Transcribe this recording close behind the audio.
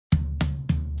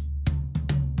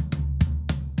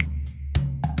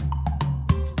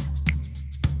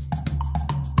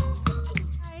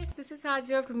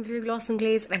Sajra from Gloss and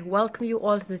Glaze, and I welcome you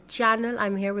all to the channel.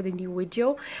 I'm here with a new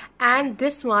video, and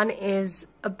this one is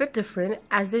a bit different,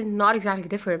 as in not exactly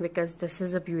different because this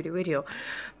is a beauty video,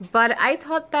 but I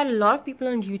thought that a lot of people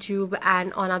on YouTube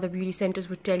and on other beauty centers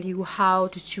would tell you how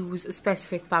to choose a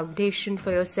specific foundation for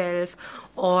yourself,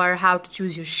 or how to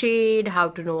choose your shade, how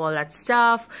to know all that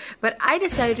stuff. But I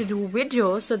decided to do a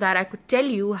video so that I could tell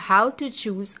you how to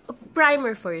choose a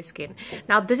primer for your skin.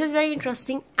 Now this is very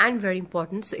interesting and very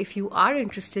important, so if you are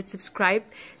interested, subscribe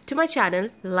to my channel,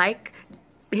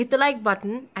 hit the like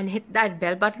button and hit that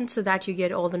bell button so that you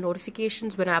get all the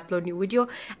notifications when I upload new video,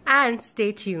 and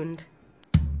stay tuned.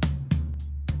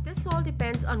 This all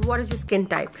depends on what is your skin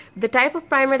type. The type of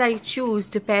primer that you choose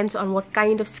depends on what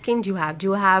kind of skin you have. Do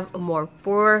you have a more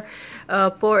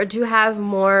do you have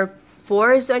more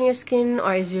pores on your skin,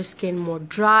 or is your skin more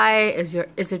dry? Is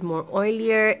it more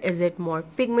oilier? Is it more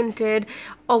pigmented?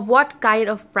 Or what kind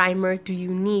of primer do you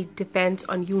need depends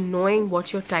on you knowing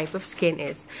what your type of skin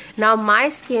is. Now my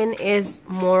skin is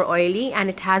more oily and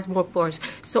it has more pores,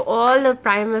 so all the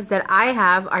primers that I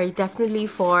have are definitely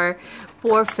for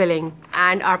pore filling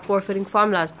and our pore filling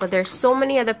formulas, but there's so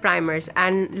many other primers,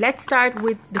 and let's start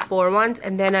with the pore ones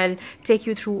and then I'll take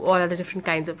you through all of the different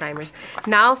kinds of primers.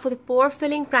 Now for the pore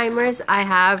filling primers, I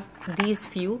have these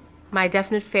few. My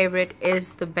definite favorite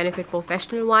is the Benefit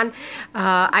Professional one.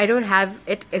 I don't have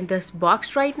it in this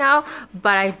box right now,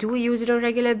 but I do use it on a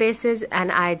regular basis,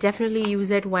 and I definitely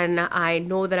use it when I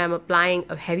know that I'm applying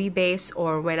a heavy base,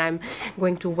 or when I'm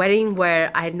going to a wedding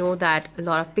where I know that a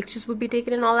lot of pictures would be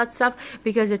taken and all that stuff,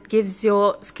 because it gives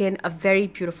your skin a very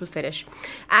beautiful finish.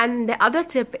 And the other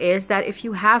tip is that if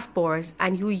you have pores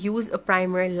and you use a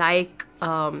primer like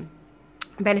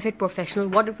Benefit Professional,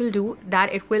 what it will do,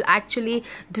 that it will actually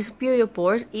disappear your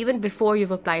pores even before you've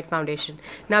applied foundation.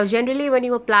 Now generally when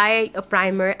you apply a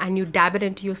primer and you dab it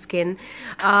into your skin,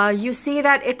 you see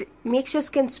that it makes your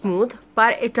skin smooth,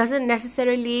 but it doesn't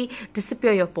necessarily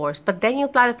disappear your pores. But then you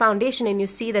apply the foundation and you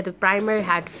see that the primer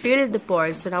had filled the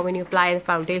pores, so now when you apply the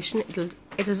foundation,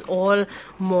 it is all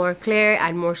more clear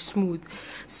and more smooth.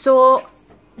 So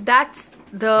that's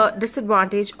the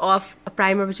disadvantage of a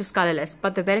primer which is colorless.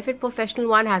 But the Benefit Professional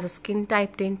one has a skin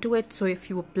type tint to it, so if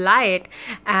you apply it,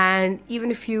 and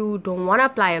even if you don't want to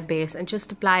apply a base and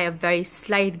just apply a very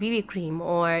slight BB cream,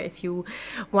 or if you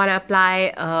want to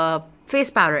apply a face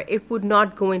powder, it would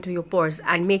not go into your pores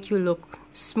and make you look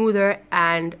smoother,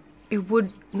 and it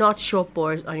would not show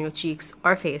pores on your cheeks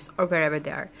or face or wherever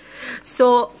they are.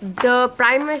 So the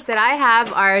primers that I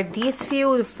have are these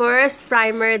few. The first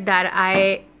primer that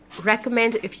I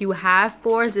recommend if you have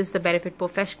pores is the Benefit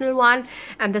Professional one,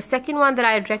 and the second one that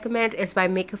I'd recommend is by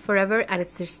Makeup Forever, and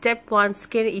it's their Step 1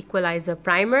 Skin Equalizer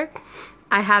Primer.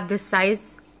 I have this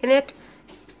size in it.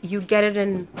 You get it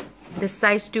in this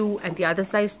size 2 and the other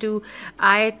size 2.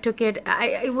 I took it,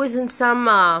 it was in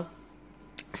some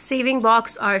saving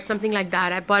box or something like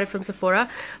that. I bought it from Sephora,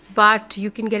 but you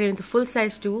can get it in the full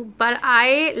size too. But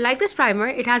I like this primer.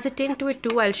 It has a tint to it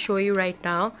too. I'll show you right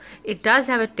now. It does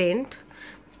have a tint,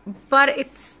 but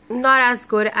it's not as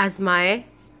good as my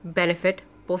Benefit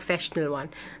Professional one.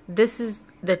 This is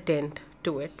the tint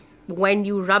to it. When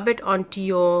you rub it onto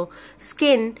your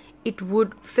skin, it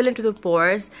would fill into the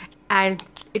pores and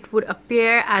it would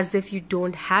appear as if you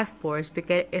don't have pores,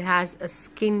 because it has a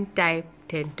skin type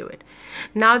tint to it.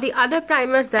 Now the other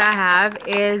primers that I have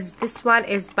is, this one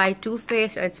is by Too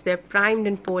Faced, and it's their Primed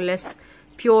and Poreless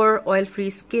Pure Oil-Free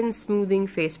Skin Smoothing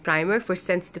Face Primer for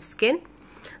sensitive skin.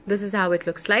 This is how it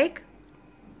looks like.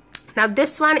 Now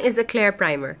this one is a clear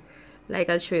primer. Like,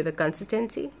 I'll show you the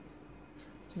consistency.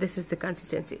 This is the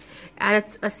consistency, and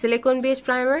it's a silicone based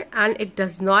primer, and it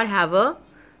does not have a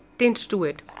tint to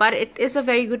it, but it is a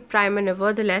very good primer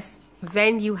nevertheless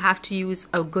when you have to use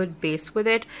a good base with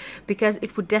it, because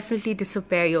it would definitely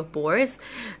disappear your pores.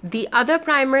 The other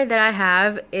primer that I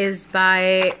have is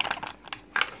by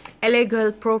LA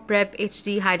Girl Pro Prep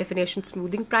HD High Definition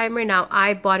Smoothing Primer. Now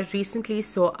I bought it recently,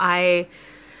 so I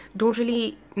don't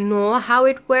really know how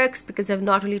it works because I've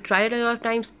not really tried it a lot of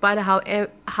times, but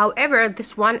however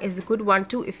this one is a good one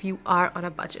too if you are on a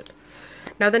budget.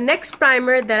 Now the next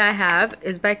primer that I have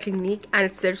is by Clinique, and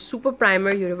it's their Super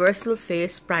Primer Universal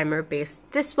Face Primer Base.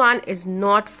 This one is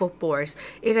not for pores.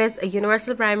 It is a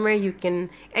universal primer.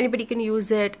 Anybody can use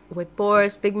it with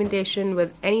pores, pigmentation,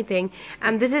 with anything.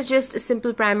 And this is just a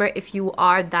simple primer. If you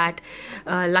are that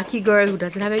lucky girl who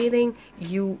doesn't have anything,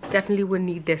 you definitely would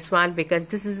need this one, because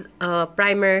this is a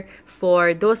primer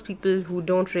for those people who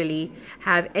don't really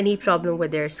have any problem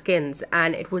with their skins,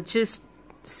 and it would just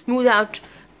smooth out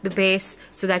the base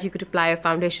so that you could apply a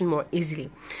foundation more easily.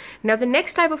 Now the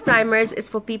next type of primers is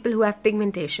for people who have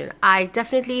pigmentation. I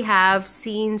definitely have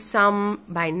seen some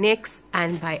by NYX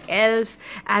and by ELF,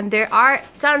 and there are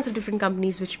tons of different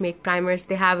companies which make primers.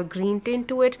 They have a green tint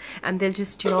to it and they'll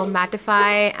just, you know,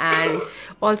 mattify and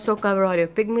also cover all your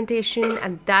pigmentation,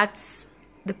 and that's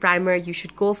the primer you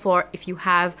should go for if you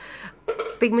have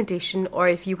pigmentation or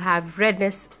if you have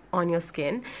redness on your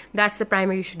skin. That's the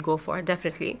primer you should go for,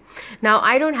 definitely. Now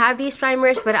I don't have these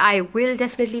primers, but I will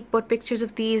definitely put pictures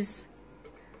of these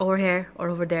over here or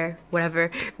over there,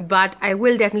 whatever, but I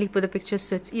will definitely put the pictures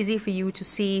so it's easy for you to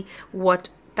see what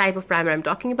type of primer I'm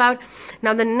talking about.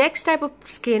 Now the next type of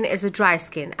skin is a dry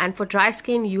skin, and for dry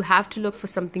skin you have to look for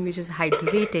something which is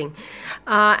hydrating,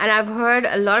 and I've heard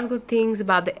a lot of good things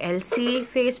about the LC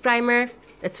face primer.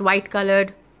 It's white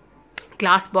colored,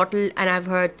 glass bottle, and I've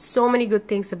heard so many good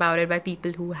things about it by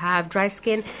people who have dry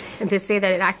skin, and they say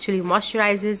that it actually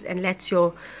moisturizes and lets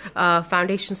your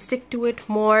foundation stick to it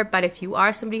more. But if you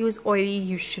are somebody who's oily,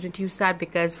 you shouldn't use that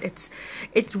because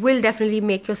it will definitely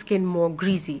make your skin more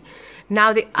greasy.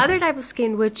 Now the other type of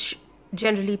skin which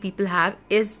generally people have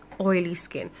is oily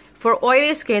skin. For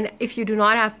oily skin, if you do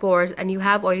not have pores and you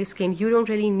have oily skin, you don't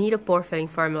really need a pore filling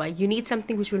formula. You need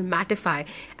something which will mattify,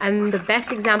 and the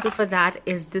best example for that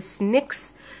is this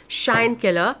NYX Shine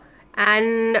Killer.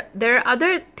 And there are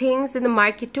other things in the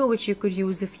market too which you could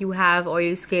use if you have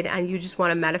oily skin and you just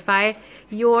want to mattify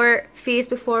your face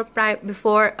before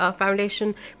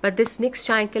foundation. But this NYX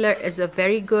Shine Killer is a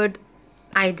very good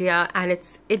idea, and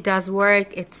it does work.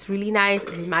 It's really nice.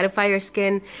 It will mattify your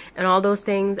skin and all those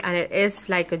things, and it is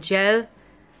like a gel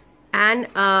and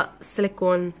a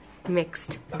silicone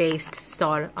mixed based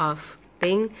sort of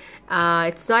thing.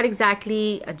 It's not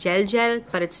exactly a gel,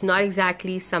 but it's not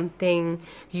exactly something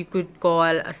you could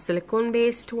call a silicone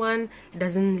based one. It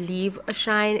doesn't leave a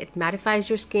shine. It mattifies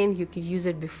your skin. You can use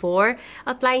it before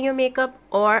applying your makeup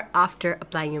or after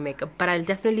applying your makeup, but I'll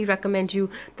definitely recommend you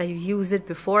that you use it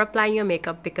before applying your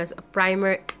makeup, because a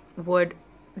primer would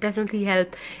definitely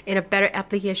help in a better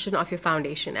application of your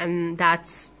foundation, and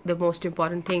that's the most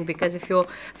important thing, because if your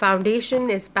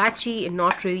foundation is patchy and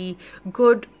not really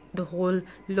good, the whole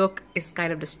look is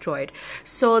kind of destroyed.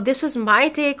 So this was my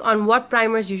take on what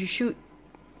primers you should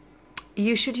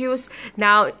use.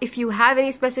 Now if you have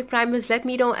any specific primers, let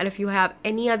me know, and if you have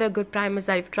any other good primers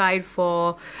that I've tried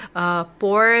for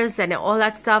pores and all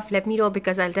that stuff, let me know,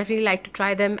 because I'll definitely like to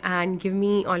try them, and give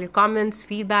me all your comments,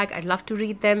 feedback. I'd love to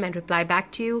read them and reply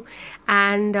back to you.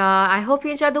 And I hope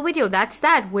you enjoyed the video. That's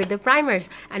that with the primers,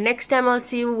 and next time I'll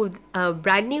see you with a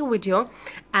brand new video.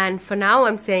 And for now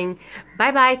I'm saying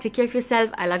bye bye, take care of yourself.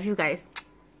 I love you guys.